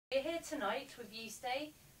we're here tonight with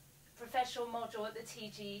Juste, professional model at the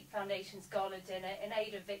TG Foundation's Gala dinner in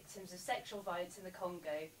aid of victims of sexual violence in the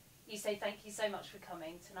Congo. Juste, thank you so much for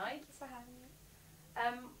coming tonight. Thanks for having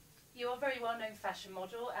me. You're a very well-known fashion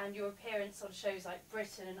model, and your appearance on shows like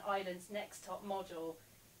Britain and Ireland's Next Top Model,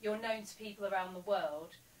 you're known to people around the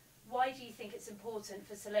world. Why do you think it's important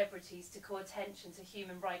for celebrities to call attention to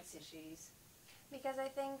human rights issues? Because I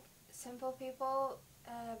think simple people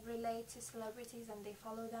relate to celebrities and they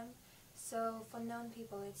follow them. So for known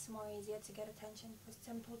people it's more easier to get attention for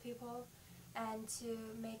simple people and to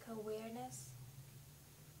make awareness.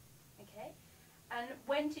 Okay. And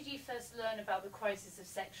when did you first learn about the crisis of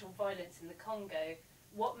sexual violence in the Congo?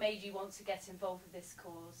 What made you want to get involved with this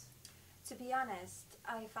cause? To be honest,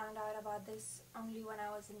 I found out about this only when I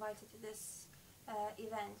was invited to this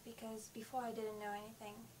event, because before I didn't know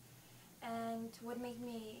anything. And what made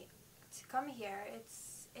me to come here,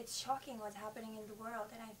 it's shocking what's happening in the world,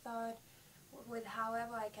 and I thought with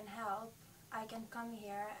however I can help, I can come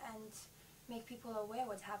here and make people aware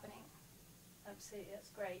what's happening. Absolutely, that's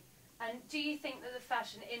great. And do you think that the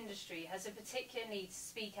fashion industry has a particular need to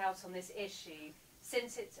speak out on this issue,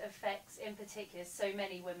 since it affects in particular so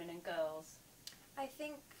many women and girls? I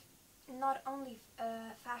think not only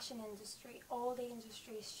fashion industry, all the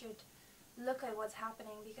industries should look at what's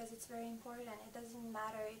happening, because it's very important. It doesn't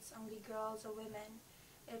matter it's only girls or women.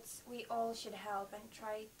 We all should help and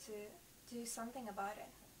try to do something about it.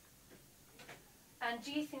 And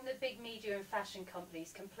do you think that big media and fashion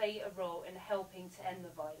companies can play a role in helping to end the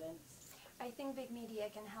violence? I think big media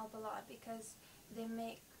can help a lot, because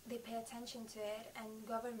they pay attention to it, and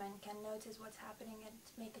government can notice what's happening and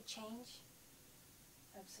make a change.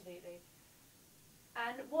 Absolutely.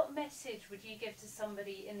 And what message would you give to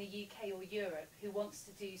somebody in the UK or Europe who wants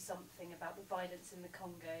to do something about the violence in the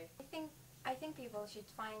Congo? I think people should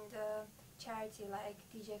find a charity like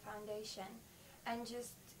TG Foundation and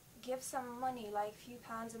just give some money, like a few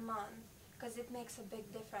pounds a month, because it makes a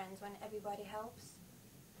big difference when everybody helps.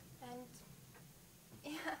 And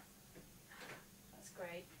yeah. That's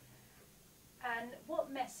great. And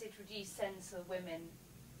what message would you send to the women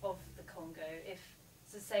of the Congo if,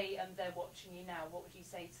 to say they're watching you now, what would you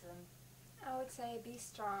say to them? I would say be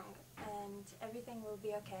strong and everything will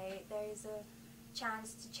be okay. There is a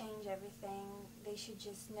chance to change everything. They should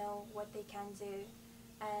just know what they can do,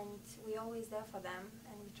 and we're always there for them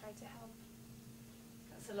and we try to help.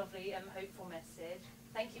 That's a lovely hopeful message.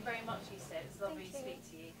 Thank you very much, Juste. It was lovely to speak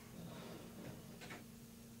to you.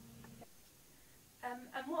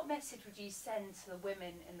 And what message would you send to the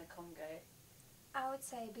women in the Congo? I would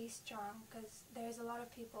say be strong, because there's a lot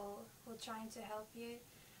of people who are trying to help you,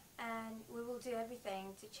 and we will do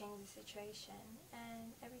everything to change the situation,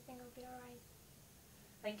 and everything will be alright.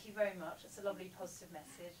 Thank you very much. It's a lovely positive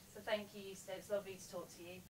message. So thank you, Juste. It's lovely to talk to you.